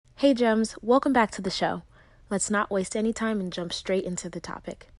Hey Gems, welcome back to the show. Let's not waste any time and jump straight into the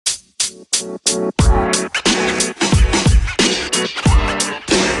topic.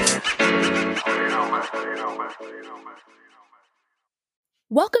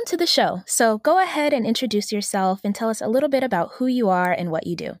 Welcome to the show. So go ahead and introduce yourself and tell us a little bit about who you are and what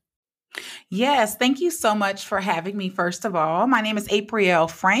you do. Yes, thank you so much for having me. First of all, my name is April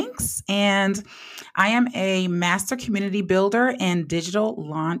Franks, and I am a master community builder and digital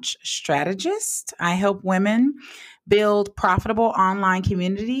launch strategist. I help women build profitable online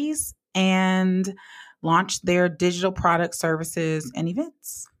communities and launch their digital products, services, and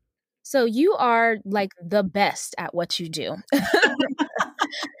events. So you are like the best at what you do.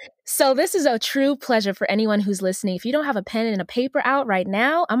 So this is a true pleasure for anyone who's listening. If you don't have a pen and a paper out right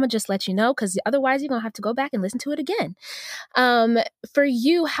now, I'm going to just let you know because otherwise you're going to have to go back and listen to it again. Um, for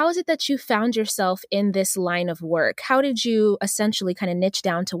you, how is it that you found yourself in this line of work? How did you essentially kind of niche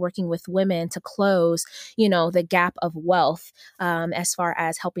down to working with women to close, the gap of wealth as far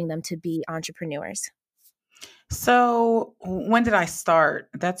as helping them to be entrepreneurs? So, when did I start?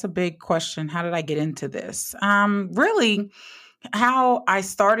 That's a big question. How did I get into this? Really, how I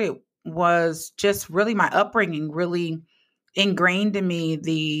started was just really my upbringing really ingrained in me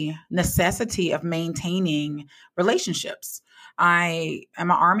the necessity of maintaining relationships. I am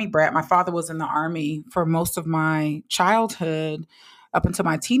an army brat. My father was in the army for most of my childhood up until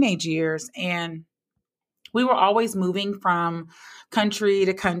my teenage years. And we were always moving from country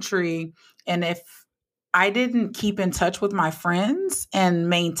to country. And if I didn't keep in touch with my friends and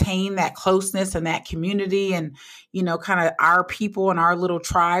maintain that closeness and that community and, kind of our people and our little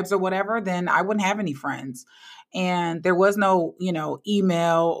tribes or whatever, then I wouldn't have any friends. And there was no,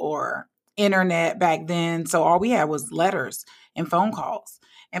 email or internet back then. So all we had was letters and phone calls.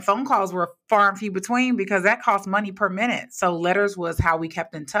 And phone calls were far and few between because that cost money per minute. So letters was how we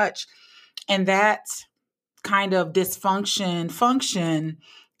kept in touch. And that kind of dysfunction function,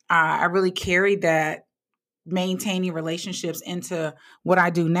 I really carried that maintaining relationships into what I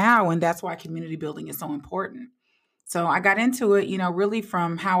do now. And that's why community building is so important. So I got into it, really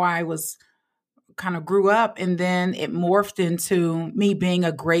from how I was kind of grew up. And then it morphed into me being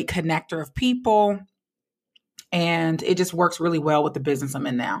a great connector of people. And it just works really well with the business I'm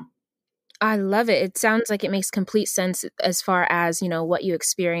in now. I love it. It sounds like it makes complete sense as far as, what you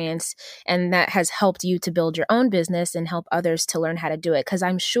experience and that has helped you to build your own business and help others to learn how to do it. Cause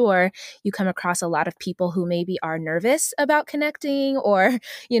I'm sure you come across a lot of people who maybe are nervous about connecting or,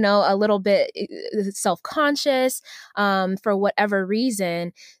 a little bit self-conscious for whatever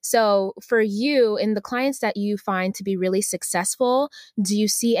reason. So for you and the clients that you find to be really successful, do you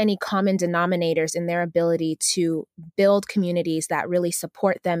see any common denominators in their ability to build communities that really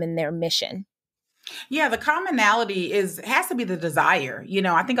support them in their mission? Yeah, the commonality has to be the desire.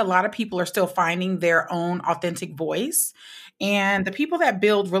 I think a lot of people are still finding their own authentic voice. And the people that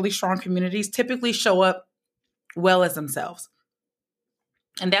build really strong communities typically show up well as themselves.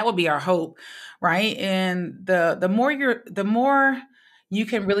 And that would be our hope, right? And the more you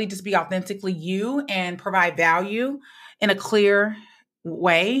can really just be authentically you and provide value in a clear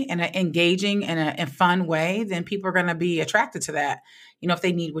way and an engaging and a fun way, then people are going to be attracted to that. If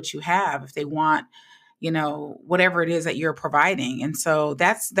they need what you have, if they want, whatever it is that you're providing. And so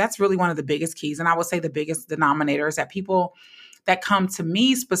that's really one of the biggest keys. And I would say the biggest denominator is that people that come to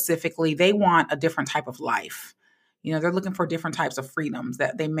me specifically, they want a different type of life. They're looking for different types of freedoms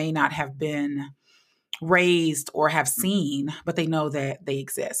that they may not have been raised or have seen, but they know that they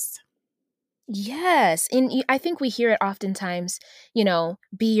exist. Yes, and I think we hear it oftentimes,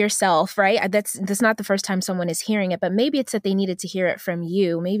 be yourself, right? That's not the first time someone is hearing it, but maybe it's that they needed to hear it from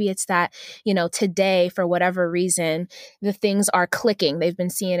you. Maybe it's that, today for whatever reason, the things are clicking. They've been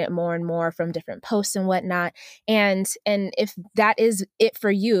seeing it more and more from different posts and whatnot. And if that is it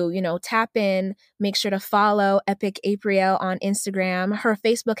for you, tap in, make sure to follow Epic April on Instagram. Her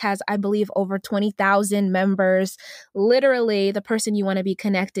Facebook has, I believe, over 20,000 members. Literally the person you want to be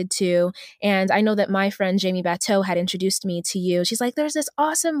connected to. And I know that my friend Jamie Bateau had introduced me to you. She's like, there's this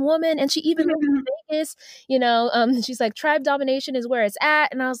awesome woman, and she even lives in Vegas. She's like, Tribe Domination is where it's at.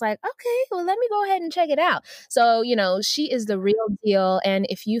 And I was like, okay, well, let me go ahead and check it out. So, she is the real deal. And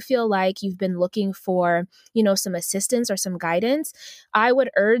if you feel like you've been looking for, some assistance or some guidance, I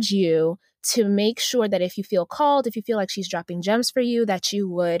would urge you to make sure that if you feel called, if you feel like she's dropping gems for you, that you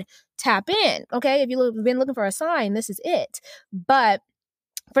would tap in. Okay. If you've been looking for a sign, this is it. But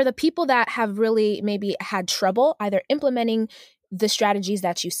for the people that have really maybe had trouble either implementing the strategies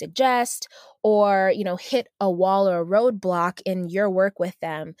that you suggest, or, hit a wall or a roadblock in your work with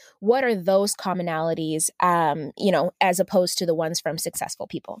them, what are those commonalities, as opposed to the ones from successful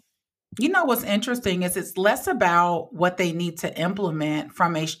people? You know what's interesting is it's less about what they need to implement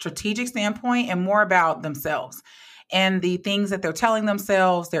from a strategic standpoint and more about themselves and the things that they're telling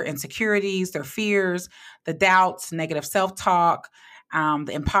themselves, their insecurities, their fears, the doubts, negative self-talk,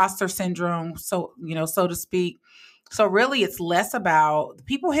 the imposter syndrome, so to speak. So really it's less about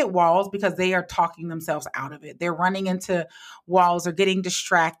people hit walls because they are talking themselves out of it. They're running into walls or getting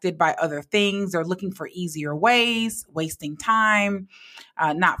distracted by other things. They're looking for easier ways, wasting time,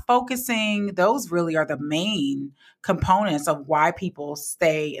 not focusing. Those really are the main components of why people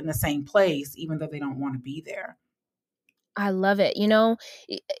stay in the same place, even though they don't want to be there. I love it.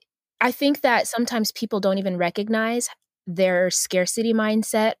 I I think that sometimes people don't even recognize their scarcity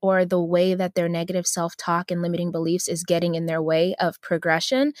mindset or the way that their negative self talk and limiting beliefs is getting in their way of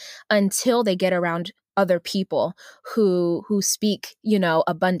progression until they get around other people who speak,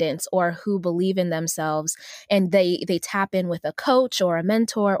 abundance, or who believe in themselves, and they tap in with a coach or a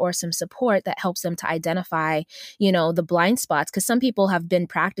mentor or some support that helps them to identify, the blind spots, because some people have been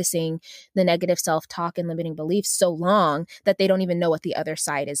practicing the negative self-talk and limiting beliefs so long that they don't even know what the other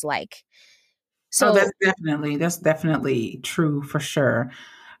side is like. Oh, So that's definitely true for sure.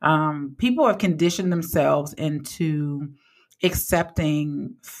 People have conditioned themselves into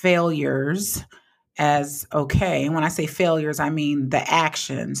accepting failures as okay. And when I say failures, I mean the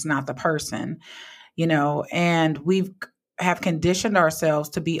actions, not the person, and we've have conditioned ourselves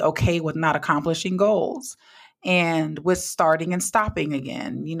to be okay with not accomplishing goals and with starting and stopping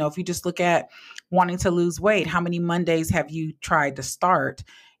again. If you just look at wanting to lose weight, how many Mondays have you tried to start?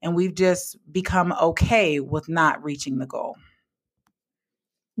 And we've just become okay with not reaching the goal.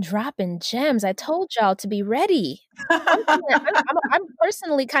 dropping gems. I told y'all to be ready. Something that I'm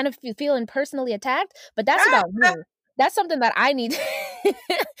personally kind of feeling personally attacked, but that's about me. That's something that I need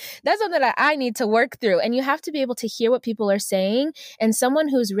that's something that I need to work through, and you have to be able to hear what people are saying, and someone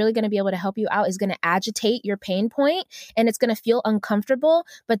who's really gonna be able to help you out is gonna agitate your pain point, and it's gonna feel uncomfortable,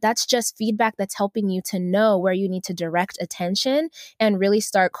 but that's just feedback that's helping you to know where you need to direct attention and really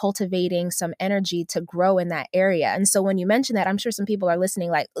start cultivating some energy to grow in that area. And so when you mention that, I'm sure some people are listening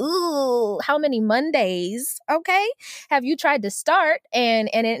like, "Ooh, how many Mondays, okay, have you tried to start?" And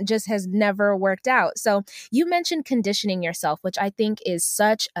it just has never worked out. So you mentioned conditioning yourself, which I think is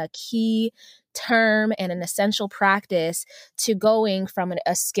such a key term and an essential practice to going from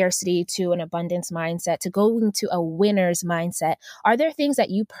a scarcity to an abundance mindset, to going to a winner's mindset. Are there things that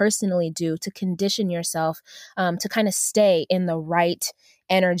you personally do to condition yourself, to kind of stay in the right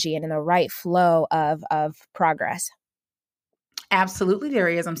energy and in the right flow of progress? Absolutely, there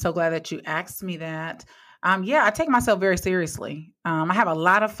is. I'm so glad that you asked me that. Yeah, I take myself very seriously. I have a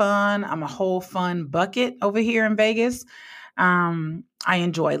lot of fun. I'm a whole fun bucket over here in Vegas. I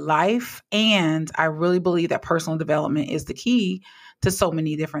enjoy life, and I really believe that personal development is the key to so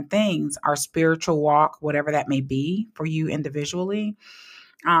many different things. Our spiritual walk, whatever that may be for you individually.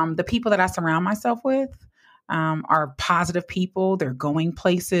 The people that I surround myself with are positive people. They're going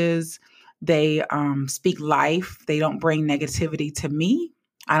places. They speak life. They don't bring negativity to me.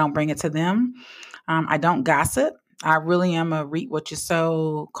 I don't bring it to them. I don't gossip. I really am a reap what you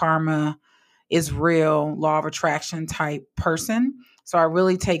sow, karma is real, law of attraction type person. So I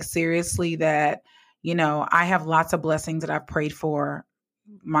really take seriously that, I have lots of blessings that I've prayed for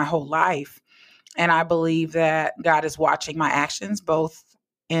my whole life. And I believe that God is watching my actions both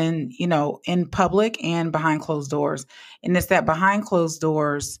in public and behind closed doors. And it's that behind closed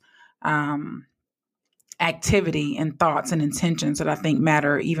doors um, activity and thoughts and intentions that I think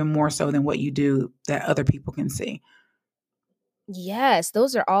matter even more so than what you do that other people can see. Yes,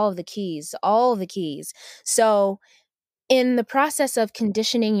 those are all of the keys, all of the keys. So, in the process of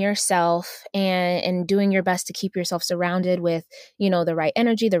conditioning yourself and doing your best to keep yourself surrounded with, the right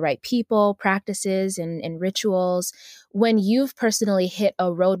energy, the right people, practices, and rituals, when you've personally hit a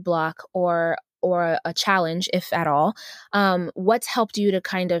roadblock or a challenge, if at all, what's helped you to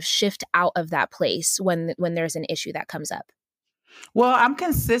kind of shift out of that place when there's an issue that comes up? Well, I'm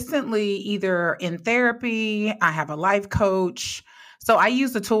consistently either in therapy, I have a life coach. So I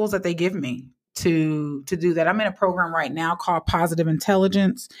use the tools that they give me to do that. I'm in a program right now called Positive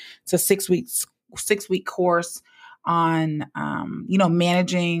Intelligence. It's a 6 week course on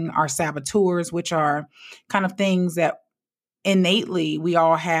managing our saboteurs, which are kind of things that innately we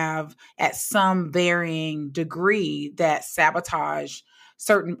all have at some varying degree that sabotage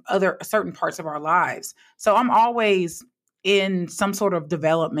certain parts of our lives. So I'm always in some sort of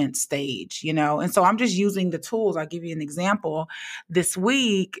development stage, and so I'm just using the tools. I'll give you an example. This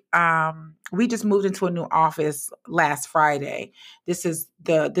week, we just moved into a new office last Friday. This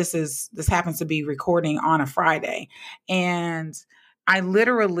happens to be recording on a Friday, and I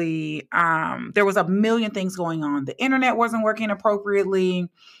literally, there was a million things going on. The internet wasn't working appropriately.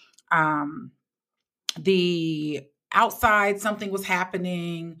 um the outside, something was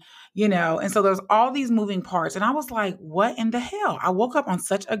happening, and so there's all these moving parts. And I was like, what in the hell? I woke up on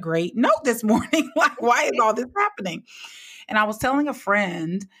such a great note this morning. Like, why is all this happening? And I was telling a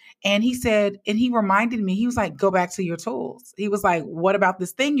friend, and he said, and he reminded me, he was like, go back to your tools. He was like, what about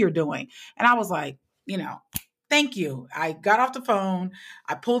this thing you're doing? And I was like, thank you. I got off the phone.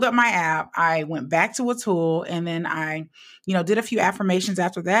 I pulled up my app. I went back to a tool, and then I, did a few affirmations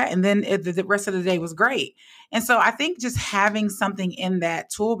after that. And then the rest of the day was great. And so I think just having something in that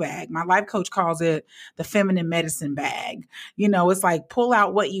tool bag, my life coach calls it the feminine medicine bag. It's like pull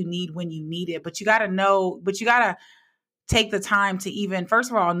out what you need when you need it, but you got to take the time to even, first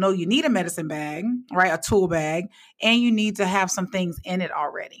of all, know you need a medicine bag, right? A tool bag, and you need to have some things in it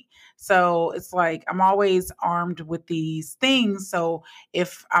already. So it's like I'm always armed with these things. So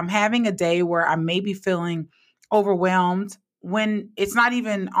if I'm having a day where I may be feeling overwhelmed, when it's not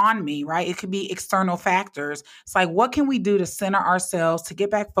even on me, right? It could be external factors. It's like, what can we do to center ourselves, to get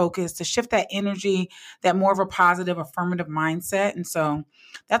back focused, to shift that energy, that more of a positive, affirmative mindset? And so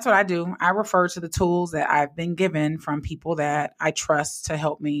that's what I do. I refer to the tools that I've been given from people that I trust to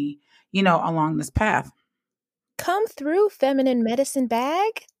help me, along this path. Come through, feminine medicine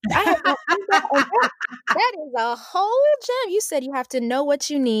bag. I have not seen that on that. That is a whole gem. You said you have to know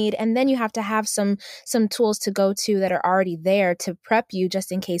what you need, and then you have to have some tools to go to that are already there to prep you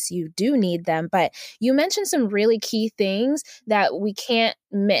just in case you do need them. But you mentioned some really key things that we can't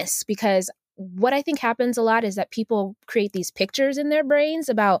miss, because what I think happens a lot is that people create these pictures in their brains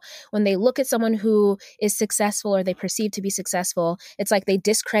about when they look at someone who is successful or they perceive to be successful. It's like they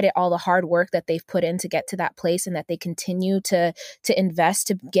discredit all the hard work that they've put in to get to that place, and that they continue to invest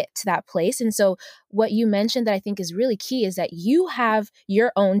to get to that place. And so what you mentioned that I think is really key is that you have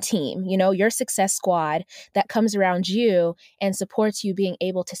your own team, your success squad that comes around you and supports you being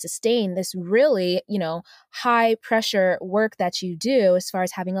able to sustain this really, high pressure work that you do, as far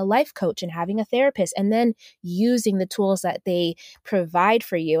as having a life coach and having a therapist, and then using the tools that they provide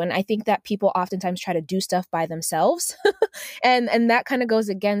for you. And I think that people oftentimes try to do stuff by themselves. and that kind of goes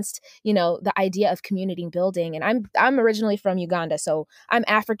against, the idea of community building. And I'm originally from Uganda, so I'm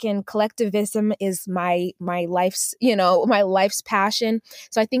African. Collectivism is my life's, my life's passion.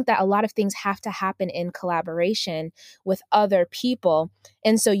 So I think that a lot of things have to happen in collaboration with other people.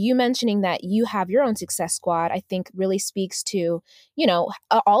 And so you mentioning that you have your own success squad, I think really speaks to,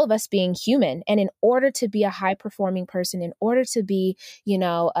 all of us being human. And in order to be a high performing person, in order to be,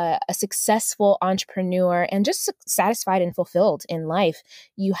 a successful entrepreneur and just satisfied and fulfilled in life,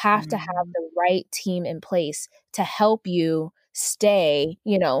 you have to have the right team in place to help you stay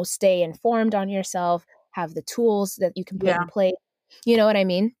informed on yourself, have the tools that you can put in place. You know what I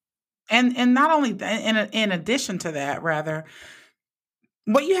mean? And not only in addition to that, rather,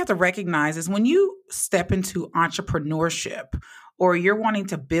 what you have to recognize is when you step into entrepreneurship, or you're wanting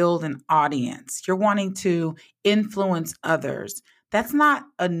to build an audience, you're wanting to influence others, that's not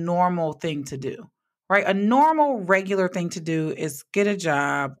a normal thing to do, right? A normal, regular thing to do is get a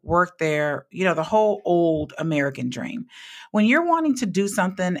job, work there, the whole old American dream. When you're wanting to do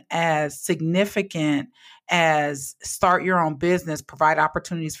something as significant as start your own business, provide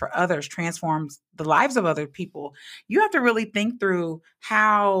opportunities for others, transforms the lives of other people, you have to really think through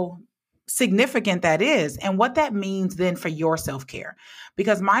how significant that is and what that means then for your self-care.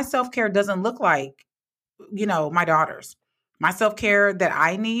 Because my self-care doesn't look like, my daughter's. My self-care that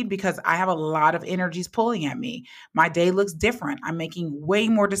I need, because I have a lot of energies pulling at me. My day looks different. I'm making way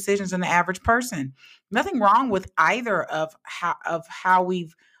more decisions than the average person. Nothing wrong with either of how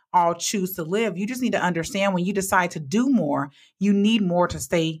we've all choose to live. You just need to understand when you decide to do more, you need more to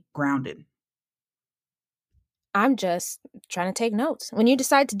stay grounded. I'm just trying to take notes. When you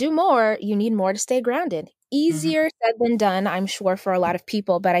decide to do more, you need more to stay grounded. Easier said than done, I'm sure, for a lot of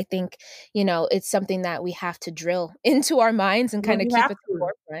people. But I think, it's something that we have to drill into our minds and kind of keep at the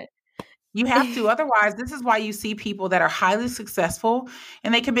forefront. You have to. Otherwise, this is why you see people that are highly successful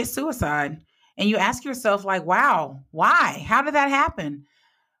and they commit suicide. And you ask yourself, like, wow, why? How did that happen?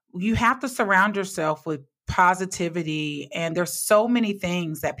 You have to surround yourself with positivity. And there's so many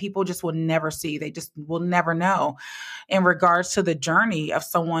things that people just will never see. They just will never know in regards to the journey of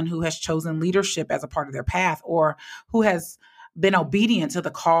someone who has chosen leadership as a part of their path, or who has been obedient to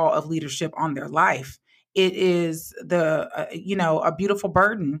the call of leadership on their life. it is a beautiful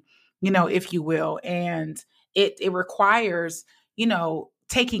burden, if you will. And it requires,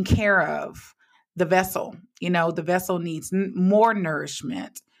 taking care of the vessel. The vessel needs more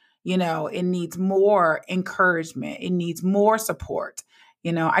nourishment. It needs more encouragement. It needs more support.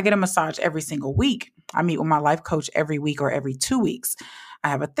 I get a massage every single week. I meet with my life coach every week or every 2 weeks. I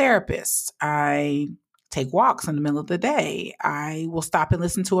have a therapist. I take walks in the middle of the day. I will stop and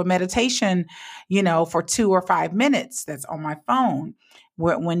listen to a meditation, for 2 or 5 minutes that's on my phone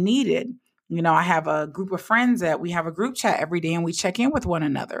when needed. I have a group of friends that we have a group chat every day and we check in with one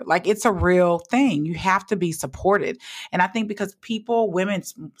another. Like, it's a real thing. You have to be supported. And I think because people, women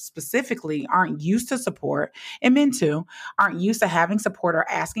specifically, aren't used to support, and men too, aren't used to having support or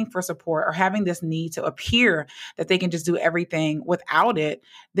asking for support or having this need to appear that they can just do everything without it,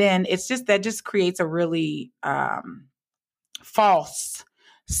 then that just creates a really false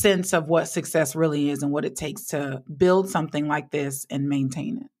sense of what success really is and what it takes to build something like this and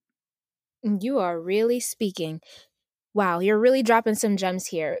maintain it. You are really speaking. Wow, you're really dropping some gems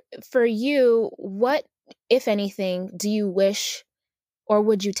here. For you, what, if anything, do you wish or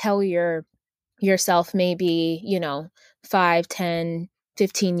would you tell yourself maybe, 5, 10,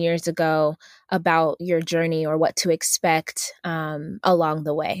 15 years ago about your journey or what to expect along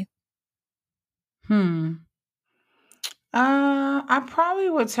the way? I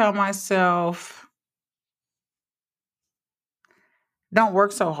probably would tell myself, don't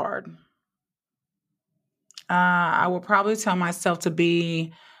work so hard. I would probably tell myself to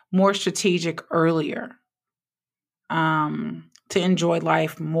be more strategic earlier, to enjoy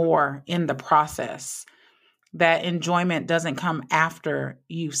life more in the process. That enjoyment doesn't come after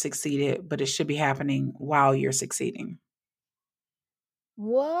you've succeeded, but it should be happening while you're succeeding.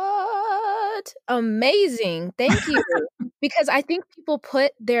 What? Amazing. Thank you. Because I think people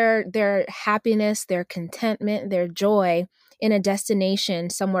put their happiness, their contentment, their joy in a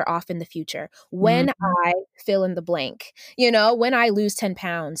destination somewhere off in the future. When Mhm. I fill in the blank, when I lose 10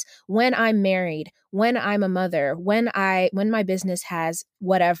 pounds, when I'm married, when I'm a mother, when my business has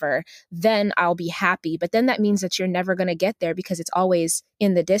whatever, then I'll be happy. But then that means that you're never going to get there because it's always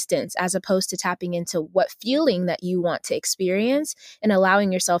in the distance, as opposed to tapping into what feeling that you want to experience and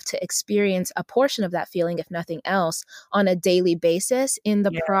allowing yourself to experience a portion of that feeling, if nothing else, on a daily basis in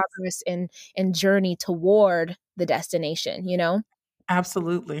the Yeah, progress and journey toward the destination,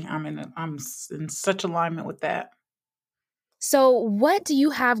 absolutely. I'm in such alignment with that. So what do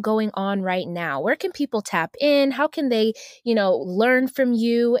you have going on right now? Where can people tap in? How can they, learn from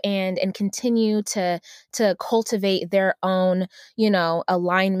you and continue to cultivate their own,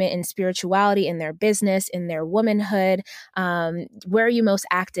 alignment and spirituality in their business, in their womanhood? Where are you most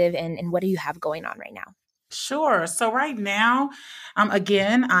active and what do you have going on right now? Sure. So right now,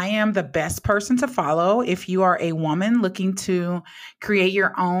 again, I am the best person to follow if you are a woman looking to create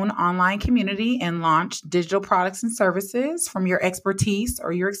your own online community and launch digital products and services from your expertise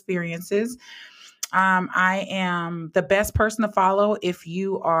or your experiences. I am the best person to follow if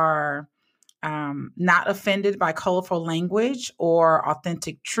you are not offended by colorful language or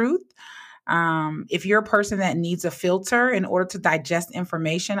authentic truth. If you're a person that needs a filter in order to digest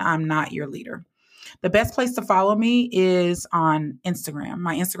information, I'm not your leader. The best place to follow me is on Instagram.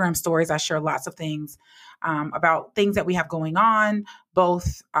 My Instagram stories, I share lots of things about things that we have going on,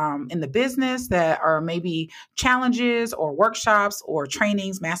 both in the business that are maybe challenges or workshops or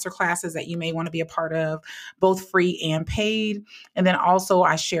trainings, master classes that you may want to be a part of, both free and paid. And then also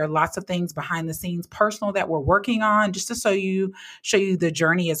I share lots of things behind the scenes, personal that we're working on, just to show you the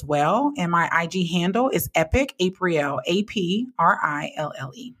journey as well. And my IG handle is Epic Aprille,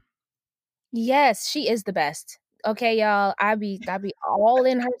 APRILLE. Yes, she is the best. Okay, y'all. I be all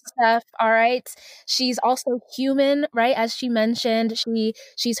in her stuff. All right. She's also human, right? As she mentioned,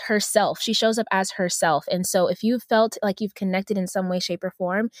 she's herself. She shows up as herself. And so if you felt like you've connected in some way, shape, or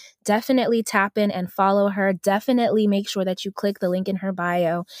form, definitely tap in and follow her. Definitely make sure that you click the link in her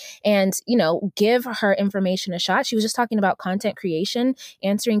bio and, give her information a shot. She was just talking about content creation,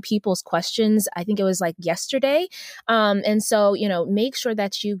 answering people's questions. I think it was like yesterday. And so, make sure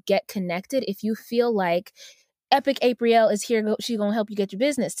that you get connected if you feel like Epic Aprille is here. She's going to help you get your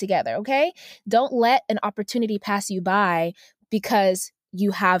business together. Okay. Don't let an opportunity pass you by because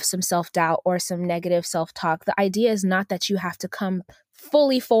you have some self-doubt or some negative self-talk, the idea is not that you have to come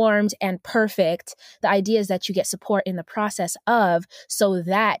fully formed and perfect. The idea is that you get support in the process of, so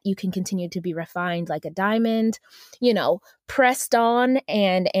that you can continue to be refined like a diamond, pressed on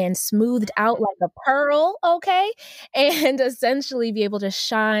and smoothed out like a pearl, okay? And essentially be able to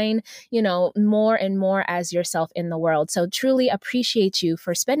shine, more and more as yourself in the world. So truly appreciate you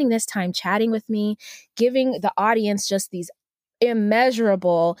for spending this time chatting with me, giving the audience just these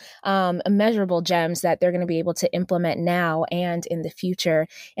immeasurable gems that they're going to be able to implement now and in the future.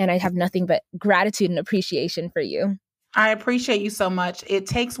 And I have nothing but gratitude and appreciation for you. I appreciate you so much. It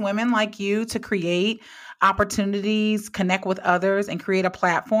takes women like you to create opportunities, connect with others, and create a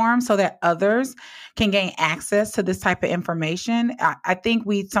platform so that others can gain access to this type of information. I think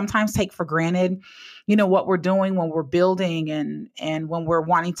we sometimes take for granted, what we're doing when we're building and when we're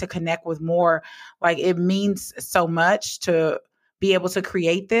wanting to connect with more. Like, it means so much to be able to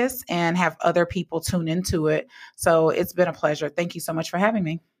create this and have other people tune into it. So it's been a pleasure. Thank you so much for having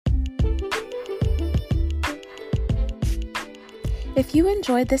me. If you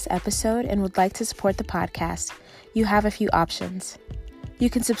enjoyed this episode and would like to support the podcast, you have a few options. You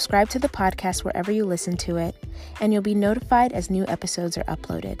can subscribe to the podcast wherever you listen to it, and you'll be notified as new episodes are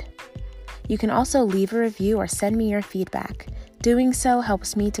uploaded. You can also leave a review or send me your feedback. Doing so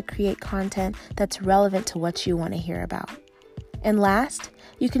helps me to create content that's relevant to what you want to hear about. And last,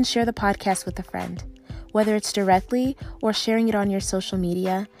 you can share the podcast with a friend. Whether it's directly or sharing it on your social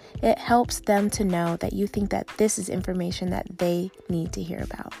media, it helps them to know that you think that this is information that they need to hear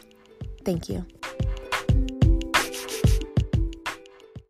about. Thank you.